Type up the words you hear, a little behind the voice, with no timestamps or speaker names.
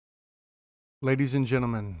Ladies and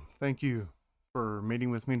gentlemen, thank you for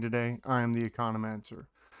meeting with me today. I am the EconJohns.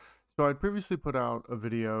 So I'd previously put out a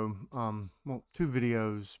video, two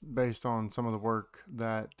videos based on some of the work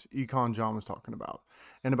that EconJohn was talking about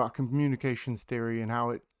and about communications theory and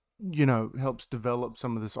how it, helps develop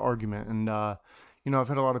some of this argument. And, I've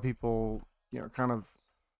had a lot of people, kind of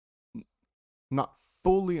not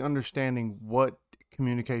fully understanding what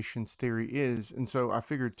communications theory is. And so I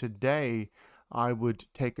figured today I would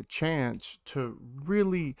take a chance to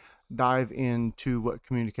really dive into what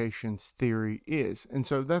communications theory is. And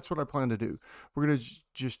so that's what I plan to do. We're going to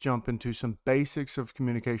just jump into some basics of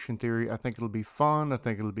communication theory. I think it'll be fun. I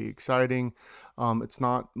think it'll be exciting. It's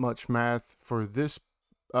not much math for this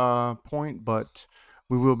point, but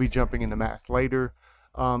we will be jumping into math later.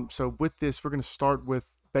 So with this, we're going to start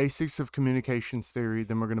with basics of communications theory.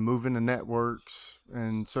 Then we're going to move into networks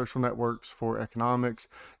and social networks for economics.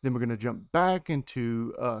 Then we're going to jump back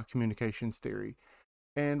into communications theory.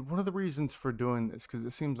 And one of the reasons for doing this, because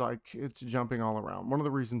it seems like it's jumping all around, one of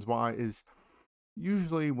the reasons why is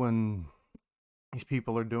usually when these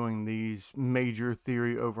people are doing these major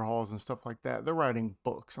theory overhauls and stuff like that, they're writing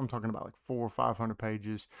books. I'm talking about like 400 or 500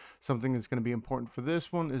 pages. Something that's going to be important for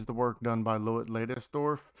this one is the work done by Loet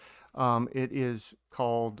Leydesdorff. It is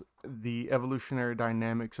called The Evolutionary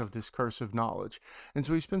Dynamics of Discursive Knowledge. And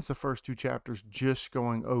so he spends the first two chapters just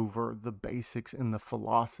going over the basics and the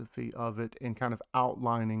philosophy of it and kind of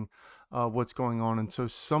outlining what's going on. And so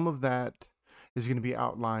some of that is going to be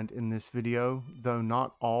outlined in this video, though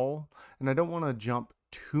not all. And I don't want to jump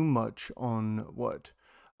too much on what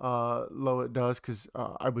Loet does, because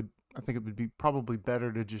I think it would be probably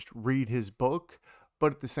better to just read his book.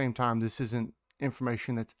 But at the same time, this isn't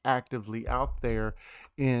information that's actively out there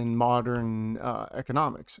in modern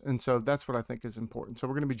economics. And so that's what I think is important. So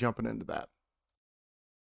we're going to be jumping into that.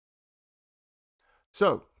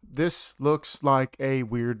 So this looks like a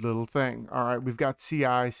weird little thing. All right, we've got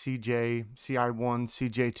CI, CJ, CI1,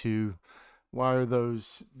 CJ2. Why are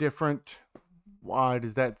those different? Why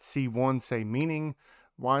does that C1 say meaning?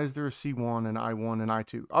 Why is there a C1 and I1 and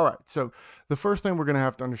I2? All right, so the first thing we're going to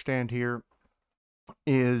have to understand here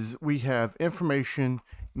is we have information,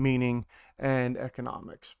 meaning, and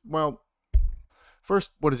economics. Well,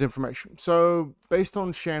 first, what is information? So based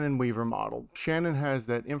on Shannon-Weaver model, Shannon has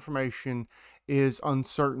that information is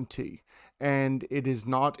uncertainty, and it is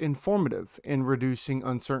not informative in reducing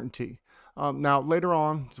uncertainty. Now, later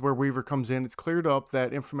on is where Weaver comes in. It's cleared up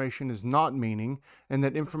that information is not meaning, and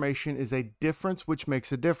that information is a difference which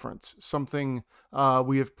makes a difference, something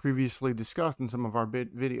we have previously discussed in some of our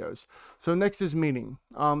videos. So next is meaning.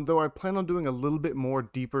 Though I plan on doing a little bit more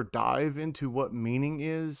deeper dive into what meaning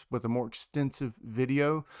is with a more extensive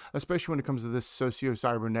video, especially when it comes to this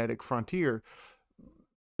socio-cybernetic frontier.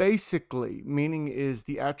 Basically, meaning is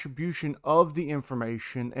the attribution of the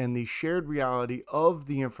information and the shared reality of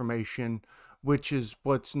the information, which is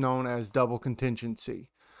what's known as double contingency.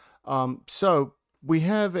 So we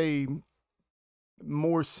have a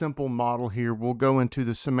more simple model here. We'll go into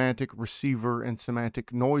the semantic receiver and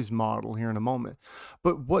semantic noise model here in a moment.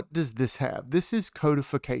 But what does this have? This is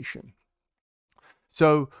codification.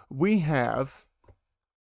 So we have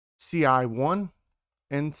CI1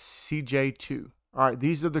 and CJ2. All right,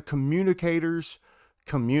 these are the communicators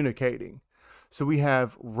communicating. So we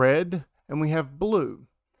have red and we have blue.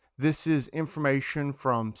 This is information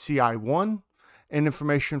from CI1 and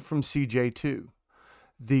information from CJ2.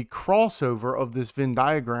 The crossover of this Venn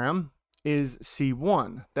diagram is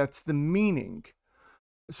C1. That's the meaning.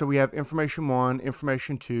 So we have information 1,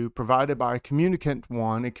 information 2 provided by communicant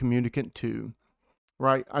 1 and communicant 2.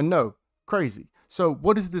 Right? I know, crazy. So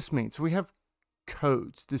what does this mean? So we have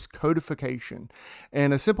codes, this codification.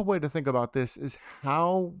 And a simple way to think about this is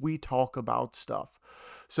how we talk about stuff.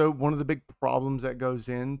 So one of the big problems that goes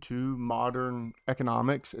into modern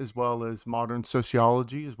economics, as well as modern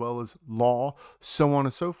sociology, as well as law, so on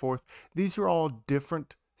and so forth, these are all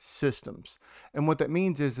different systems. And what that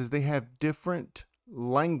means is they have different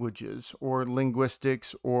languages or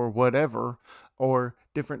linguistics or whatever, or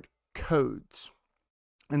different codes.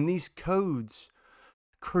 And these codes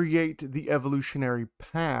create the evolutionary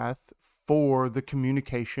path for the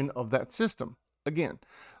communication of that system. Again,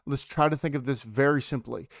 let's try to think of this very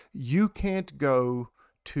simply. You can't go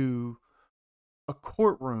to a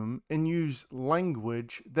courtroom and use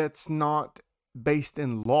language that's not based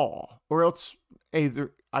in law, or else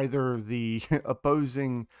either the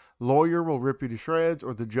opposing lawyer will rip you to shreds,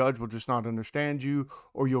 or the judge will just not understand you,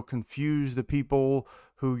 or you'll confuse the people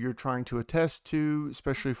who you're trying to attest to,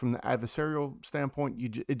 especially from the adversarial standpoint.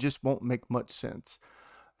 It just won't make much sense.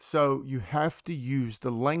 So you have to use the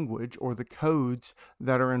language or the codes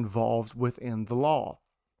that are involved within the law.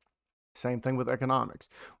 Same thing with economics.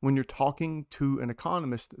 When you're talking to an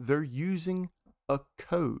economist, they're using a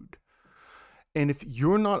code. And if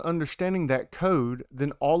you're not understanding that code,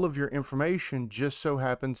 then all of your information just so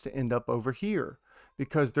happens to end up over here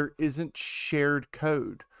because there isn't shared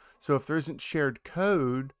code. So if there isn't shared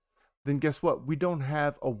code, then guess what? We don't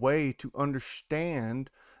have a way to understand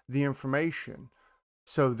the information.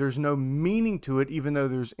 So there's no meaning to it, even though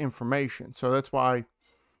there's information. So that's why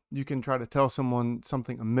you can try to tell someone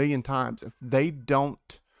something a million times. If they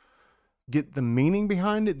don't get the meaning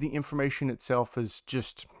behind it, the information itself is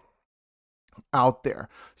just out there.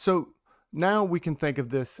 So now we can think of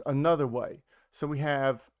this another way. So we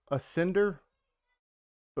have a sender.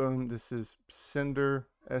 Boom, this is sender,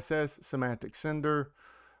 SS, semantic sender.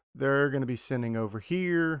 They're going to be sending over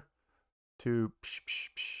here to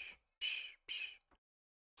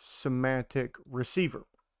semantic receiver.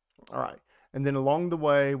 All right. And then along the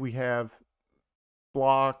way, we have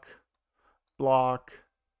block.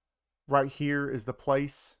 Right here is the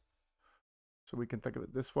place. So we can think of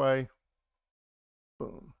it this way.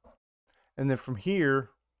 Boom. And then from here,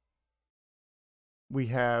 we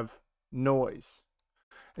have noise.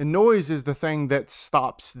 And noise is the thing that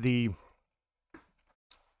stops the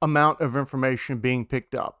amount of information being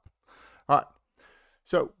picked up. All right.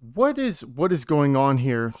 So what is going on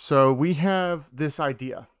here? So we have this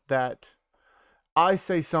idea that I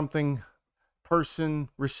say something, person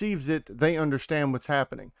receives it, they understand what's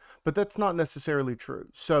happening. But that's not necessarily true.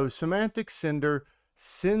 So semantic sender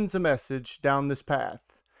sends a message down this path.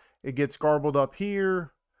 It gets garbled up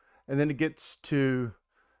here, and then it gets to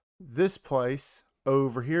this place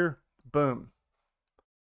over here. Boom.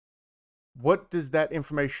 What does that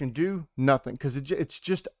information do? Nothing, because it's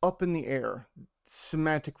just up in the air.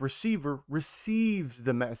 Semantic receiver receives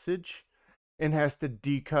the message and has to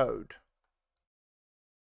decode.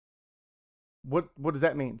 What does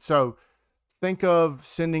that mean? So think of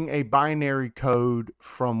sending a binary code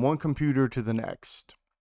from one computer to the next.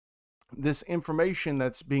 This information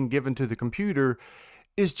that's being given to the computer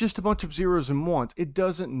is just a bunch of zeros and ones. It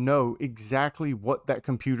doesn't know exactly what that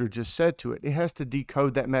computer just said to it. It has to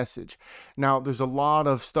decode that message. Now, there's a lot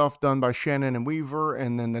of stuff done by Shannon and Weaver,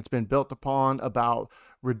 and then that's been built upon about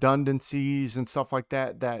redundancies and stuff like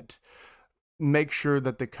that, that make sure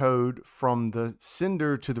that the code from the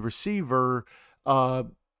sender to the receiver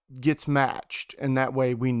gets matched, and that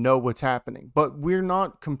way we know what's happening. But we're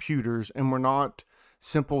not computers, and we're not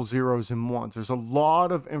simple zeros and ones. There's a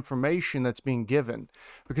lot of information that's being given,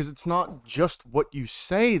 because it's not just what you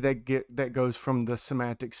say that goes from the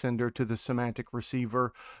semantic sender to the semantic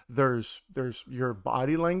receiver. There's your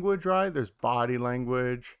body language, right? There's body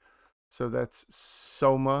language. So that's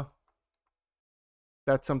soma.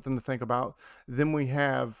 That's something to think about. Then we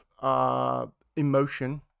have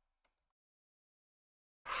emotion.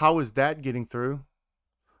 How is that getting through?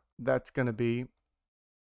 That's going to be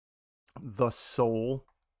the soul.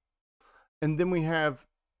 And then we have,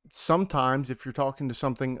 sometimes if you're talking to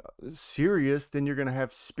something serious, then you're going to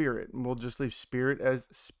have spirit. And we'll just leave spirit as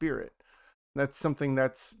spirit. That's something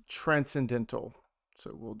that's transcendental.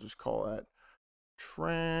 So we'll just call that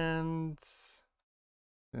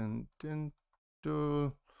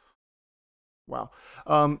transcendental. Wow.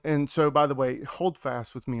 And so, by the way, hold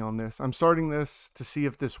fast with me on this. I'm starting this to see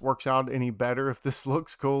if this works out any better, if this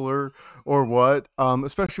looks cooler or what.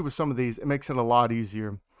 Especially with some of these, it makes it a lot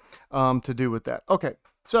easier to do with that. Okay,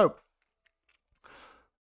 so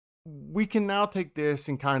we can now take this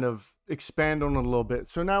and kind of expand on it a little bit.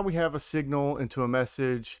 So now we have a signal into a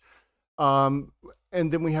message. And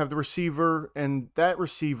then we have the receiver, and that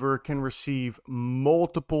receiver can receive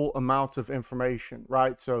multiple amounts of information,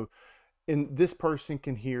 right? So this person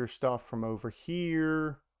can hear stuff from over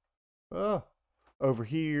here, over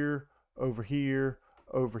here, over here,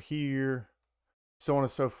 over here, so on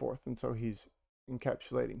and so forth. And so he's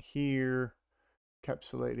encapsulating here,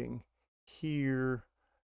 encapsulating here,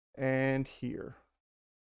 and here.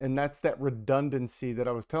 And that's that redundancy that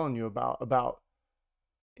I was telling you about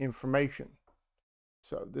information.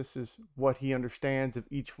 So this is what he understands of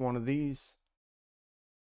each one of these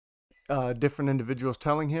different individuals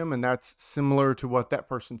telling him, and that's similar to what that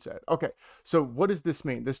person said. Okay, so what does this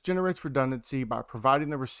mean? This generates redundancy by providing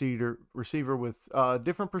the receiver with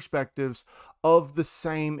different perspectives of the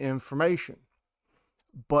same information,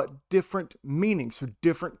 but different meanings, so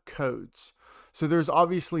different codes. So there's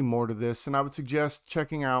obviously more to this, and I would suggest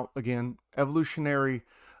checking out, again, Evolutionary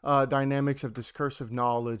Dynamics of Discursive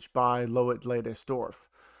Knowledge by Loet, Leydesdorff.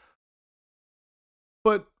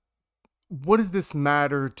 But what does this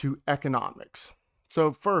matter to economics?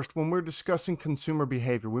 So first, when we're discussing consumer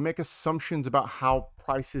behavior, we make assumptions about how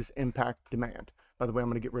prices impact demand. By the way, I'm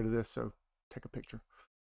going to get rid of this, so take a picture.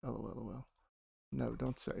 LOL. No,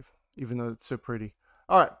 don't save, even though it's so pretty.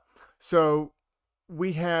 All right, so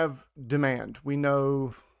we have demand. We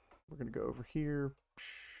know, we're going to go over here.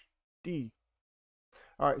 D.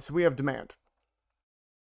 All right, so we have demand.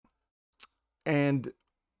 And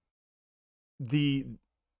we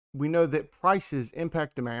know that prices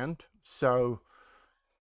impact demand. So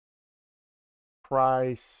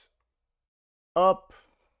price up,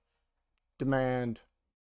 demand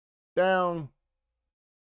down,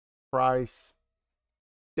 price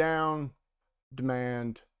down,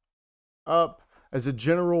 demand up, as a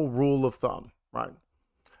general rule of thumb, right?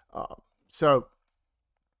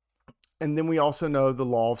 And then we also know the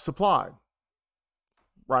law of supply,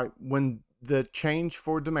 right? When the change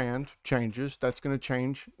for demand changes, that's going to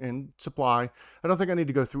change in supply. I don't think I need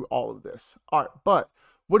to go through all of this. All right, but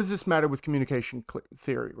what does this matter with communication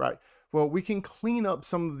theory, right? Well, we can clean up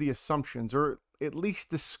some of the assumptions, or at least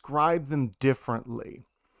describe them differently.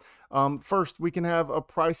 First, we can have a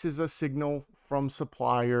price as a signal from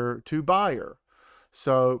supplier to buyer.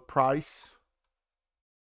 So price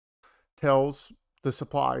tells the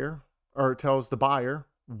supplier, or tells the buyer,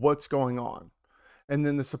 what's going on. And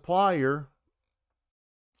then the supplier,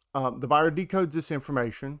 the buyer decodes this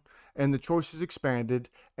information, and the choice is expanded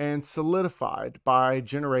and solidified by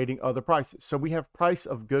generating other prices. So we have price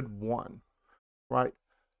of good 1, right?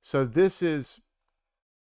 So this is,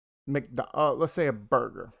 let's say a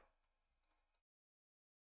burger.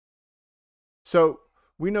 So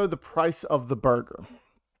we know the price of the burger.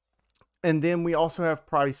 And then we also have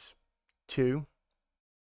price 2.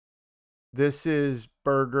 This is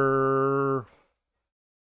burger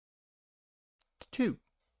 2.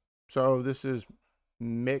 So this is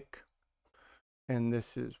Mick, and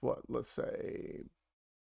this is what, let's say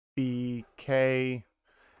BK,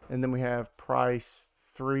 and then we have price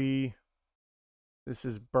 3. This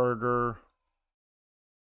is burger.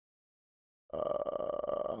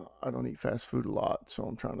 I don't eat fast food a lot, so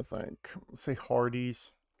I'm trying to think. Let's say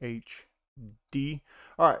Hardee's, HD.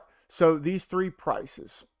 All right, so these 3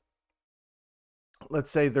 prices, let's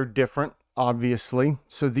say they're different, obviously.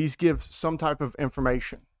 So these give some type of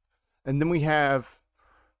information. And then we have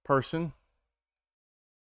person.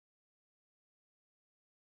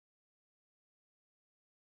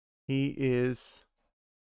 He is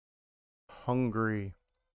hungry,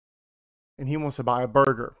 and he wants to buy a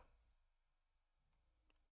burger.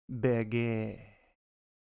 Beggar.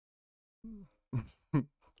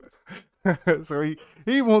 So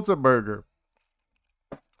he wants a burger.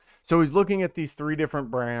 So he's looking at these 3 different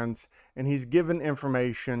brands, and he's given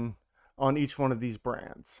information on each one of these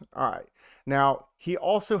brands. All right. Now, he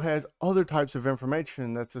also has other types of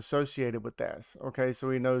information that's associated with this. Okay,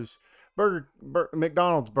 so he knows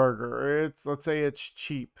McDonald's burger. Let's say it's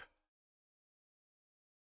cheap,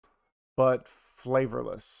 but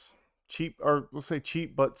flavorless. Cheap, or let's say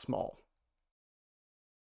cheap but small.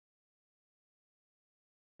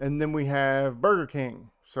 And then we have Burger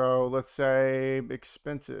King. So let's say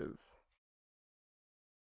expensive,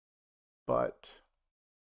 but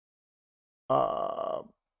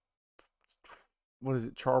what is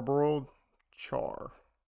it? Charbroiled? Char.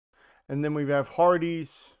 And then we have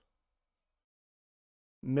Hardee's,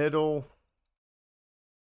 middle,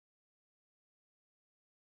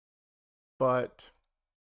 but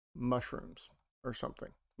mushrooms or something,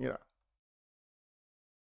 you know.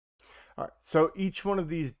 All right, so each one of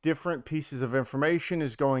these different pieces of information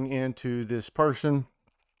is going into this person.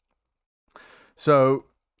 So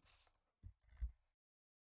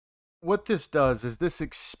what this does is this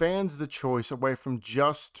expands the choice away from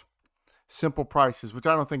just simple prices, which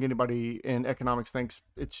I don't think anybody in economics thinks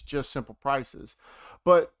it's just simple prices.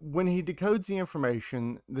 But when he decodes the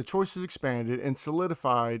information, the choice is expanded and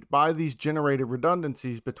solidified by these generated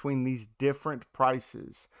redundancies between these different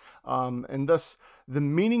prices. And thus, the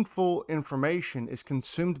meaningful information is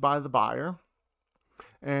consumed by the buyer.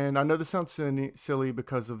 And I know this sounds silly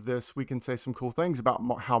because of this. We can say some cool things about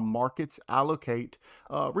how markets allocate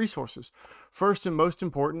resources. First and most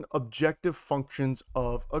important, objective functions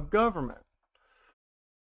of a government.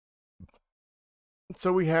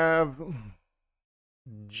 So we have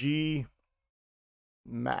G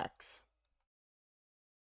max.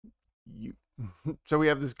 So we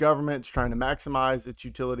have this government trying to maximize its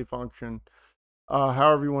utility function.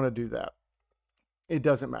 However you want to do that, it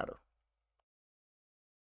doesn't matter.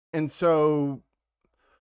 And so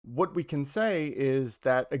what we can say is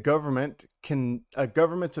that a government's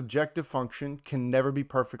objective function can never be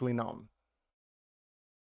perfectly known.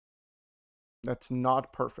 That's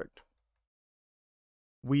not perfect.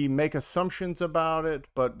 We make assumptions about it,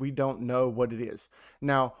 but we don't know what it is.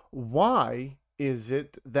 Now, why is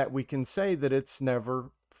it that we can say that it's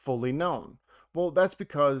never fully known? Well, that's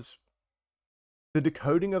because the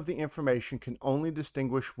decoding of the information can only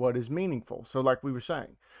distinguish what is meaningful. So like we were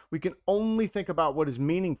saying, we can only think about what is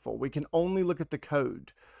meaningful. We can only look at the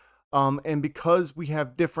code. And because we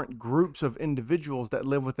have different groups of individuals that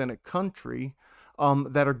live within a country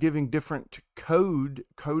that are giving different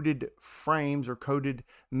coded frames or coded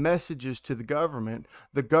messages to the government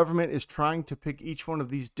is trying to pick each one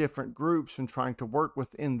of these different groups and trying to work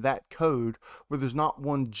within that code where there's not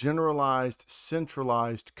one generalized,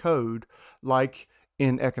 centralized code like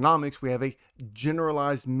in economics. We have a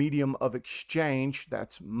generalized medium of exchange,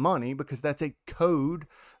 that's money, because that's a code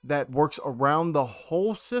that works around the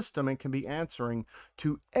whole system and can be answering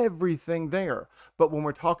to everything there. But when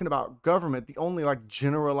we're talking about government, the only like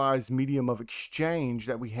generalized medium of exchange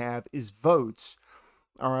that we have is votes.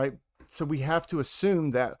 All right. So we have to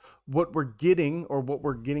assume that what we're getting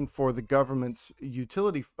for the government's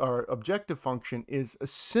utility or objective function is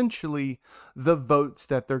essentially the votes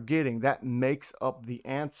that they're getting. That makes up the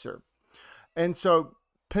answer. And so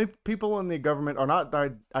people in the government are not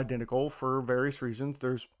identical for various reasons.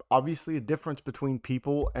 There's obviously a difference between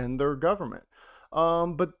people and their government.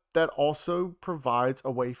 But that also provides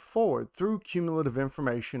a way forward through cumulative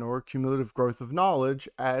information or cumulative growth of knowledge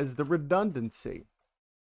as the redundancy.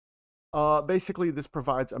 Basically, this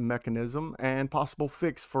provides a mechanism and possible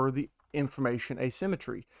fix for the information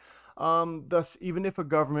asymmetry. Thus, even if a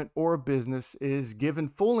government or a business is given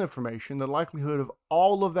full information, the likelihood of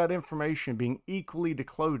all of that information being equally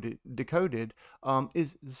decoded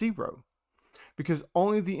is zero, because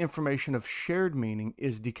only the information of shared meaning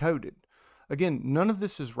is decoded. Again, none of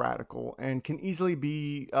this is radical and can easily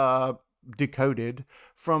be decoded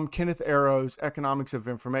from Kenneth Arrow's Economics of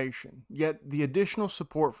Information. Yet the additional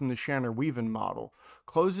support from the Shanner-Weaven model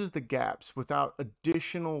closes the gaps without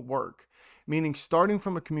additional work, meaning starting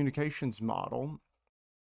from a communications model,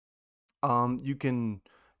 you don't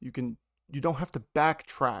have to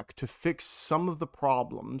backtrack to fix some of the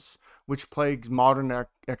problems which plagues modern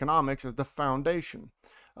economics as the foundation.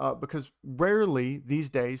 Because rarely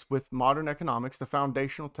these days with modern economics, the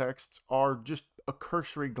foundational texts are just a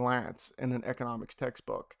cursory glance in an economics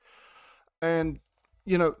textbook. And,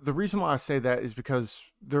 the reason why I say that is because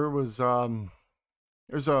there's a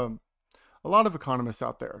lot of economists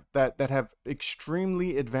out there that have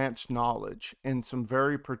extremely advanced knowledge in some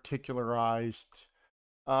very particularized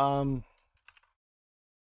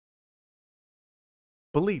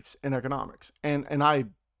beliefs in economics. And I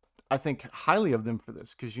think highly of them for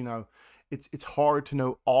this because, it's hard to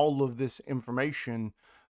know all of this information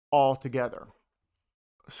all together.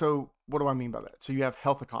 So what do I mean by that? So you have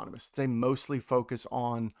health economists. They mostly focus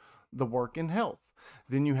on the work in health.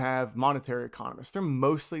 Then you have monetary economists. They're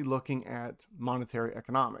mostly looking at monetary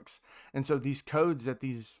economics. And so these codes that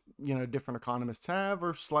these, different economists have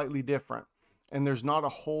are slightly different. And there's not a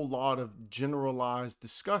whole lot of generalized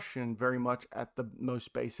discussion very much at the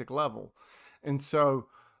most basic level. And so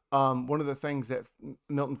one of the things that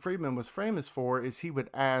Milton Friedman was famous for is he would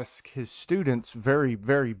ask his students very,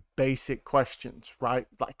 very basic questions, right?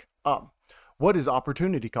 Like, what is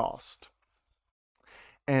opportunity cost?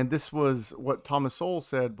 And this was what Thomas Sowell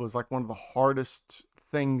said was like one of the hardest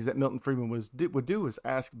things that Milton Friedman would do was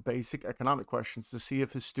ask basic economic questions to see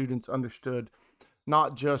if his students understood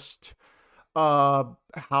not just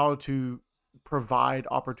how to provide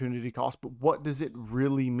opportunity cost, but what does it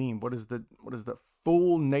really mean? What is the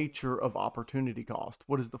full nature of opportunity cost?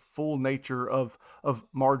 What is the full nature of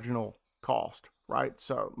marginal cost, right?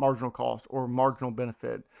 So marginal cost or marginal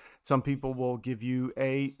benefit. Some people will give you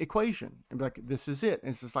a equation and be like, this is it.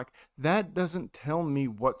 And it's just like, that doesn't tell me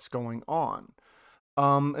what's going on.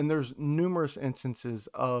 And there's numerous instances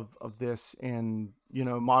of this in,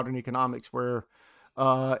 modern economics where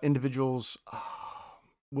individuals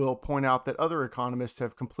will point out that other economists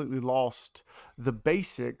have completely lost the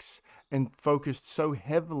basics and focused so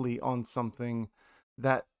heavily on something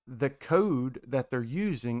that the code that they're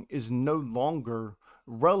using is no longer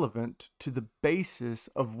relevant to the basis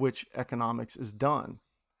of which economics is done.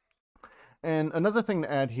 And another thing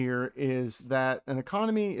to add here is that an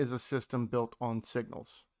economy is a system built on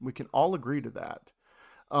signals. We can all agree to that.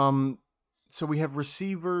 So we have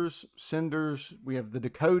receivers, senders, we have the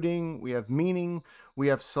decoding, we have meaning, we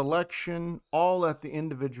have selection, all at the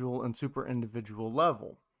individual and super individual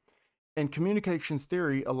level. And communications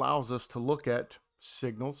theory allows us to look at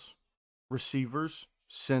signals, receivers,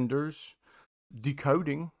 senders,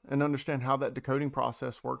 decoding, and understand how that decoding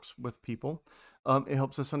process works with people. It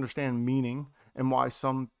helps us understand meaning and why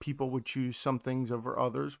some people would choose some things over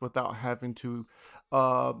others without having to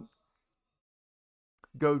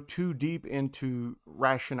go too deep into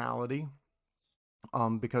rationality.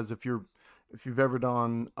 Because if you've ever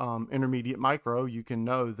done intermediate micro, you can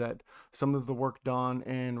know that some of the work done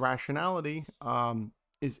in rationality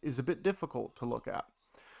is a bit difficult to look at,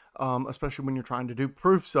 especially when you're trying to do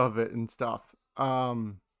proofs of it and stuff. Because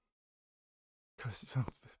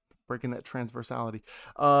breaking that transversality.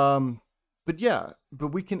 But yeah, but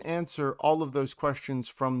we can answer all of those questions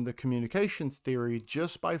from the communications theory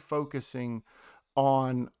just by focusing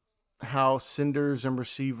on how senders and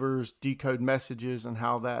receivers decode messages and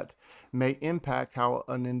how that may impact how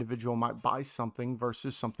an individual might buy something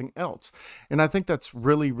versus something else. And I think that's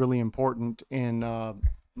really, really important in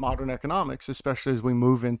modern economics, especially as we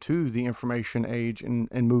move into the information age and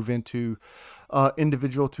move into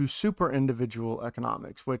individual to super individual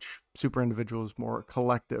economics, which super individual is more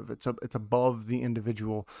collective. It's above the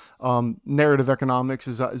individual. Narrative economics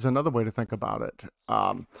is another way to think about it.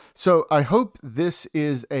 So I hope this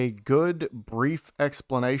is a good brief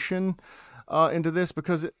explanation into this,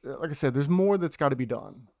 because like I said, there's more that's got to be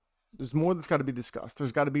done. There's more that's got to be discussed.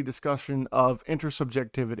 There's got to be discussion of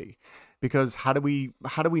intersubjectivity, because how do we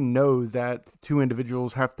know that two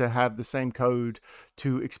individuals have to have the same code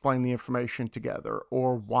to explain the information together,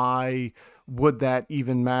 or why would that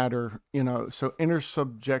even matter? You know, so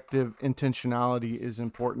intersubjective intentionality is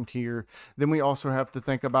important here. Then we also have to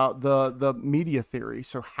think about the media theory,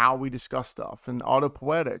 so how we discuss stuff, and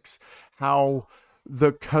autopoetics, how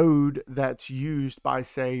the code that's used by,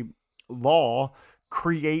 say, law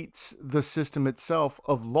creates the system itself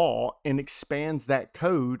of law and expands that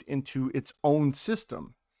code into its own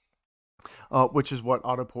system, which is what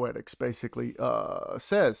autopoetics basically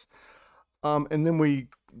says. And then we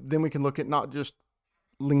can look at not just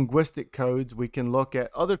linguistic codes, we can look at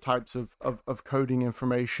other types of coding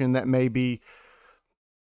information that may be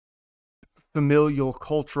familial,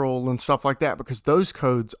 cultural, and stuff like that, because those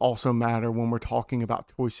codes also matter when we're talking about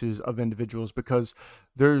choices of individuals, because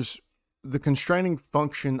there's the constraining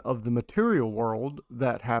function of the material world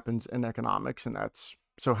that happens in economics, and that's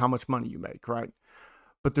so how much money you make, right?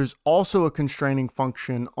 But there's also a constraining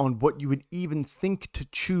function on what you would even think to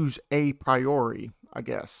choose a priori, I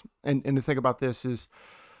guess. And the thing about this is,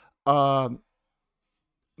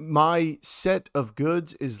 my set of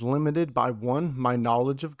goods is limited by, one, my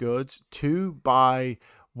knowledge of goods, two, by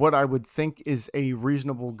what I would think is a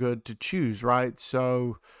reasonable good to choose, right?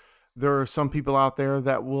 So there are some people out there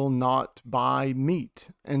that will not buy meat.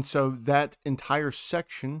 And so that entire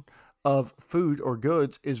section of food or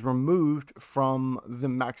goods is removed from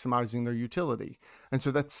them maximizing their utility. And so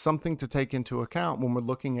that's something to take into account when we're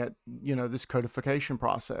looking at, you know, this codification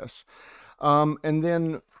process. And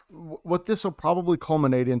then what this will probably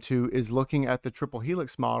culminate into is looking at the triple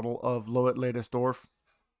helix model of Loet, Leydesdorff,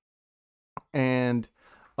 and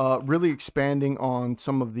really expanding on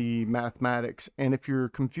some of the mathematics. And if you're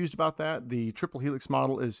confused about that, the triple helix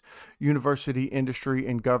model is university, industry,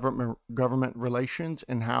 and government relations,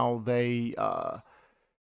 and how they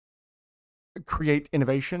create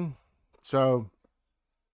innovation. So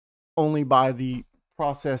only by the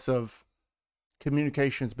process of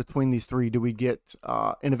communications between these three do we get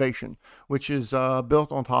innovation, which is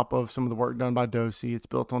built on top of some of the work done by Dosey. It's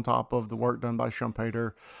built on top of the work done by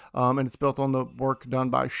Schumpeter, and it's built on the work done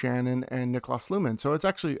by Shannon and Niklas Luhmann. So it's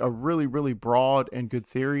actually a really, really broad and good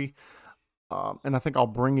theory, and I think I'll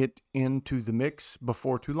bring it into the mix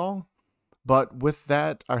before too long. But with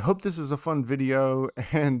that, I hope this is a fun video,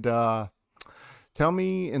 and tell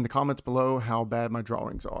me in the comments below how bad my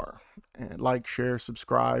drawings are. And like, share,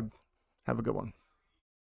 subscribe. Have a good one.